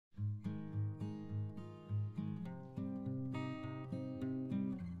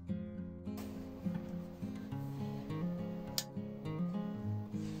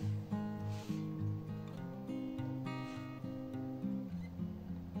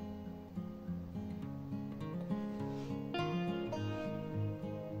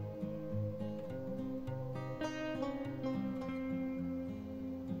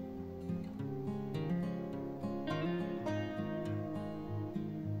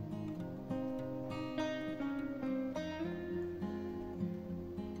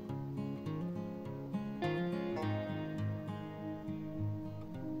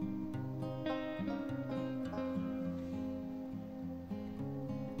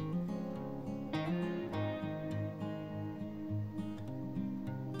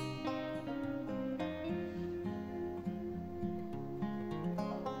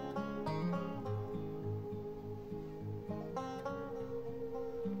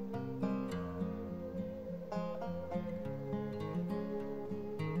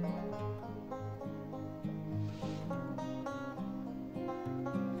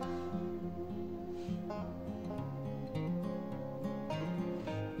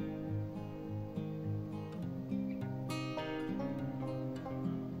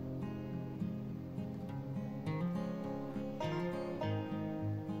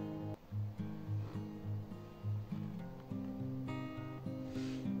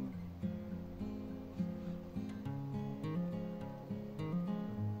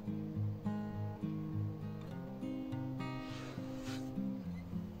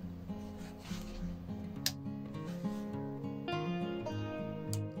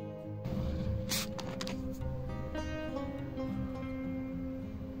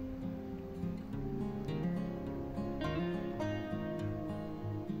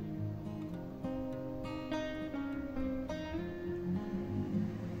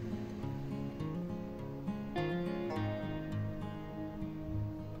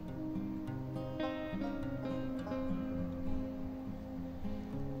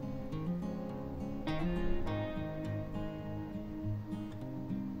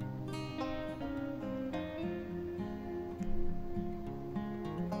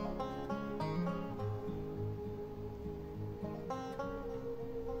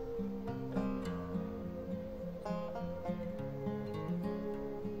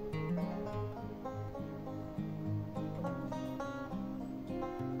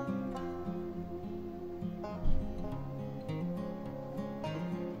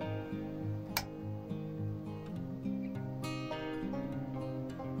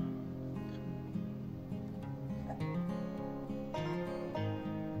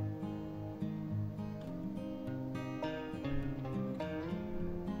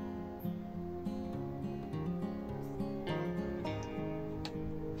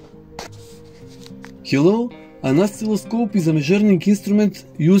Hello, an oscilloscope is a measuring instrument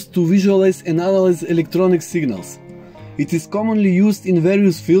used to visualize and analyze electronic signals. It is commonly used in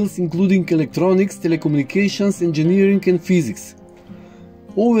various fields including electronics, telecommunications, engineering and physics.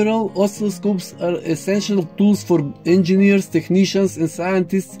 Overall, oscilloscopes are essential tools for engineers, technicians and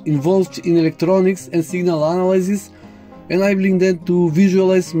scientists involved in electronics and signal analysis, enabling them to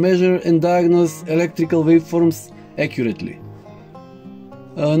visualize, measure and diagnose electrical waveforms accurately.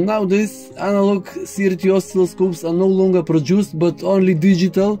 Nowadays, analog CRT oscilloscopes are no longer produced but only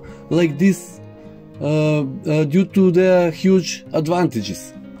digital like this due to their huge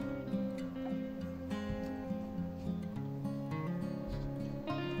advantages.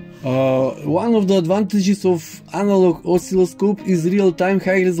 One of the advantages of analog oscilloscope is real-time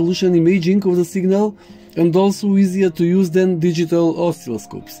high-resolution imaging of the signal and also easier to use than digital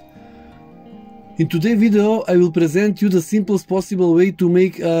oscilloscopes. In today's video I will present you the simplest possible way to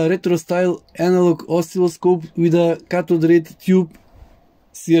make a retro-style analog oscilloscope with a cathode ray tube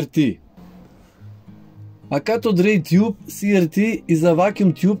CRT. A cathode ray tube CRT is a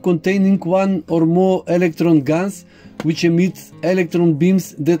vacuum tube containing one or more electron guns which emit electron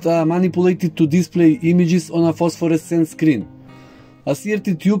beams that are manipulated to display images on a phosphorescent screen. A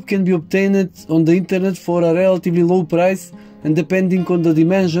CRT tube can be obtained on the internet for a relatively low price, and depending on the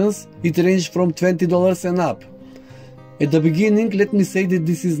dimensions, it ranges from $20 and up. At the beginning, let me say that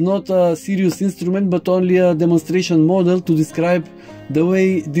this is not a serious instrument but only a demonstration model to describe the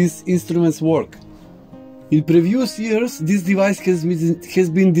way these instruments work. In previous years, this device has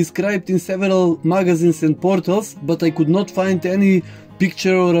been described in several magazines and portals, but I could not find any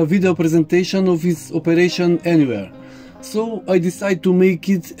picture or a video presentation of its operation anywhere. So I decided to make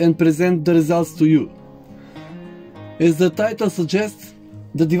it and present the results to you. As the title suggests,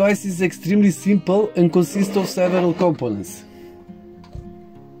 the device is extremely simple and consists of several components.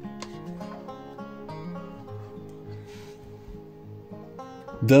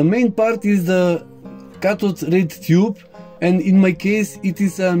 The main part is the cathode ray tube, and in my case it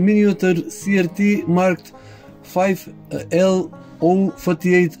is a miniature CRT marked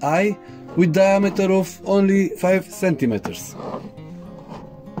 5L038I with diameter of only 5 centimeters.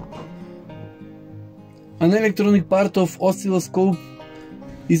 An electronic part of oscilloscope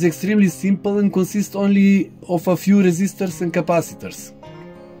is extremely simple and consists only of a few resistors and capacitors.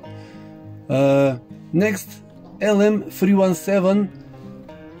 Next, LM317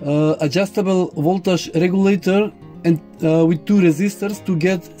 adjustable voltage regulator and with two resistors to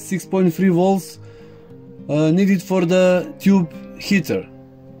get 6.3 volts needed for the tube heater,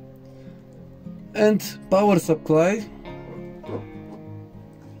 and power supply.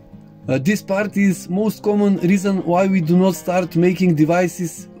 This part is most common reason why we do not start making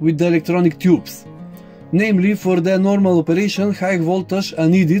devices with the electronic tubes. Namely, for their normal operation, high voltage are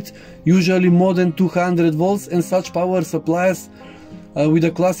needed, usually more than 200 volts, and such power supplies with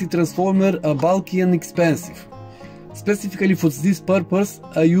a classic transformer are bulky and expensive. Specifically for this purpose,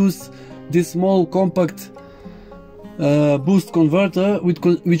 I use this small compact boost converter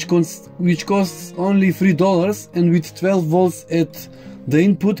which costs only $3 and with 12 volts at the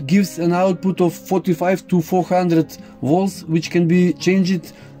input gives an output of 45 to 400 volts, which can be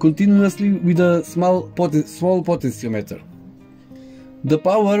changed continuously with a small potentiometer. The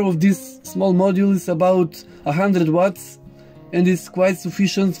power of this small module is about 100 watts and is quite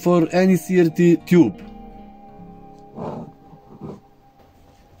sufficient for any CRT tube.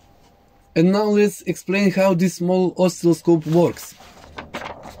 And now let's explain how this small oscilloscope works.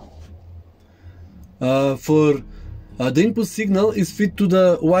 The input signal is fed to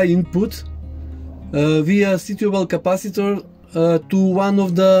the Y input via situable capacitor to one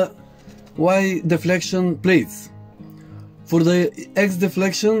of the Y deflection plates. For the X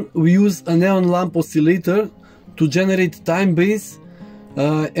deflection, we use a neon lamp oscillator to generate time base,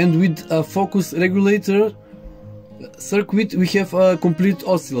 and with a focus regulator circuit we have a complete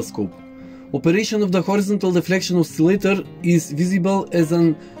oscilloscope. Operation of the horizontal deflection oscillator is visible as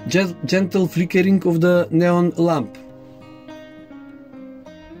a gentle flickering of the neon lamp.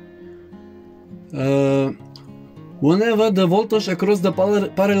 Whenever the voltage across the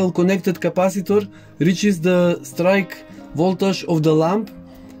parallel connected capacitor reaches the strike voltage of the lamp,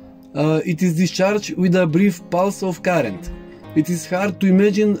 it is discharged with a brief pulse of current. It is hard to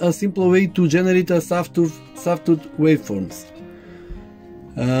imagine a simpler way to generate a sawtooth waveforms.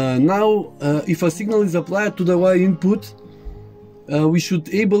 Now, if a signal is applied to the Y input, we should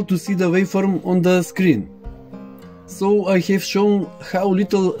be able to see the waveform on the screen. So I have shown how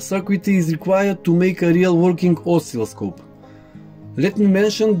little circuitry is required to make a real working oscilloscope. Let me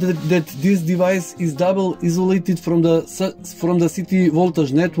mention that this device is double isolated from the city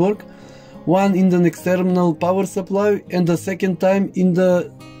voltage network, one in an external power supply and the second time in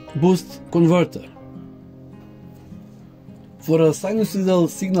the boost converter. For a sinusoidal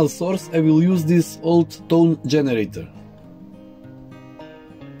signal source, I will use this old tone generator.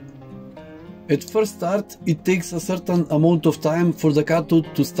 At first start, it takes a certain amount of time for the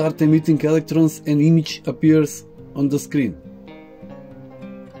cathode to start emitting electrons and image appears on the screen.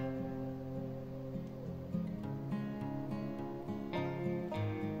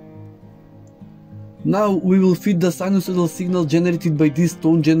 Now we will feed the sinusoidal signal generated by this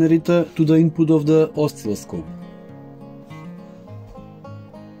tone generator to the input of the oscilloscope.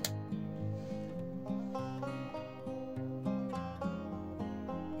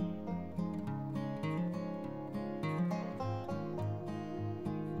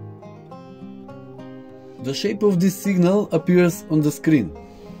 The shape of this signal appears on the screen.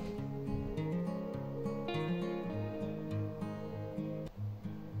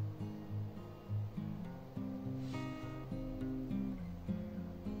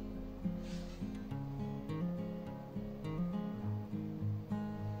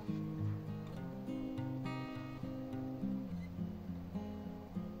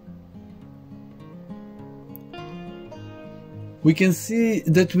 We can see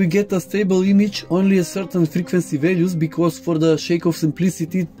that we get a stable image only at certain frequency values because for the sake of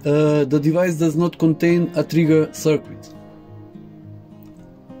simplicity the device does not contain a trigger circuit.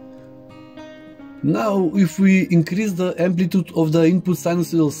 Now if we increase the amplitude of the input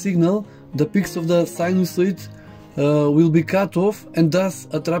sinusoidal signal, the peaks of the sinusoid will be cut off and thus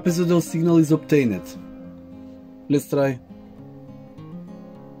a trapezoidal signal is obtained. Let's try.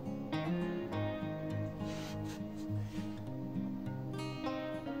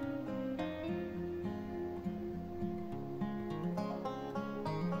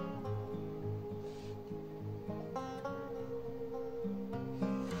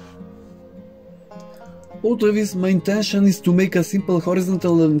 Always my intention is to make a simple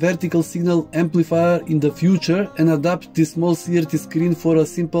horizontal and vertical signal amplifier in the future and adapt this small CRT screen for a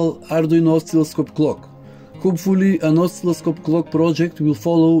simple Arduino oscilloscope clock. Hopefully an oscilloscope clock project will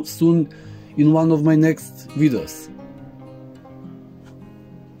follow soon in one of my next videos.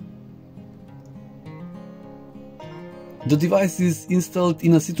 The device is installed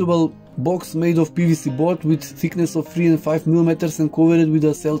in a suitable box made of PVC board with thickness of 3 and 5 mm and covered with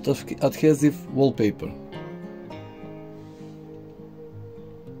a self-adhesive wallpaper.